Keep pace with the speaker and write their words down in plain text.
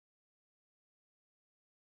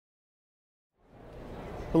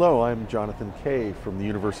Hello, I'm Jonathan Kay from the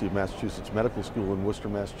University of Massachusetts Medical School in Worcester,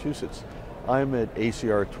 Massachusetts. I'm at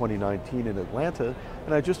ACR 2019 in Atlanta,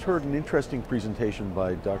 and I just heard an interesting presentation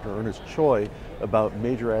by Dr. Ernest Choi about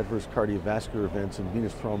major adverse cardiovascular events and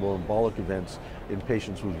venous thromboembolic events in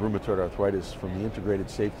patients with rheumatoid arthritis from the Integrated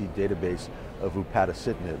Safety Database of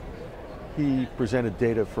Upadacitinib. He presented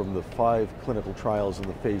data from the 5 clinical trials in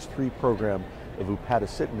the phase 3 program of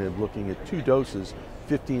upadacitinib looking at 2 doses,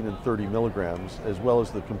 15 and 30 milligrams, as well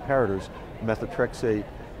as the comparators, methotrexate,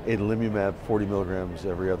 adalimumab 40 milligrams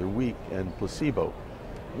every other week, and placebo.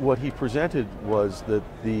 What he presented was that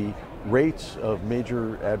the rates of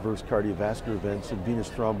major adverse cardiovascular events and venous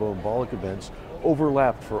thromboembolic events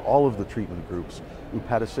overlapped for all of the treatment groups.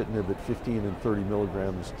 Upadacitinib at 15 and 30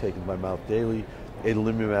 milligrams taken by mouth daily,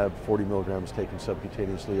 adalimumab 40 milligrams taken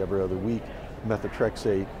subcutaneously every other week,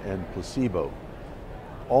 methotrexate, and placebo.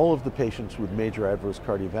 All of the patients with major adverse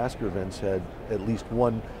cardiovascular events had at least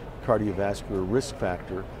one cardiovascular risk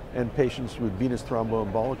factor, and patients with venous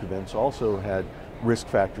thromboembolic events also had risk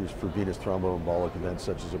factors for venous thromboembolic events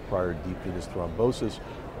such as a prior deep venous thrombosis,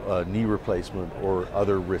 knee replacement, or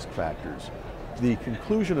other risk factors. The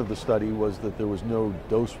conclusion of the study was that there was no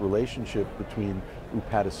dose relationship between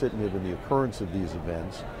upadacitinib and the occurrence of these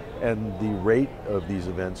events, and the rate of these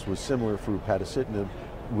events was similar for upadacitinib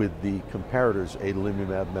with the comparators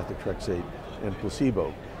adalimumab, methotrexate, and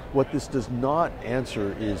placebo. What this does not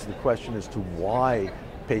answer is the question as to why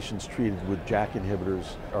patients treated with JAK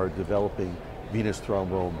inhibitors are developing venous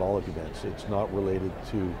thromboembolic events. It's not related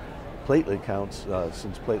to platelet counts,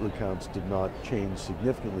 since platelet counts did not change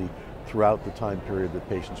significantly throughout the time period that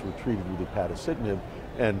patients were treated with upadacitinib,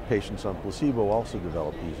 and patients on placebo also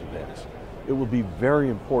developed these events. It will be very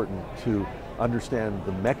important to understand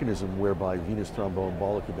the mechanism whereby venous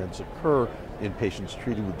thromboembolic events occur in patients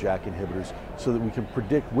treated with JAK inhibitors so that we can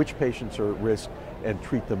predict which patients are at risk and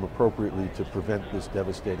treat them appropriately to prevent this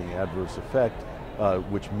devastating adverse effect,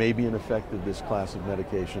 which may be an effect of this class of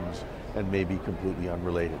medications and may be completely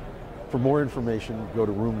unrelated. For more information, go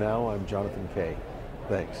to Room Now. I'm Jonathan Kay.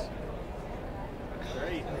 Thanks.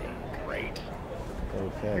 Great.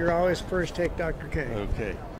 Okay. You're always first take Dr. K. Okay.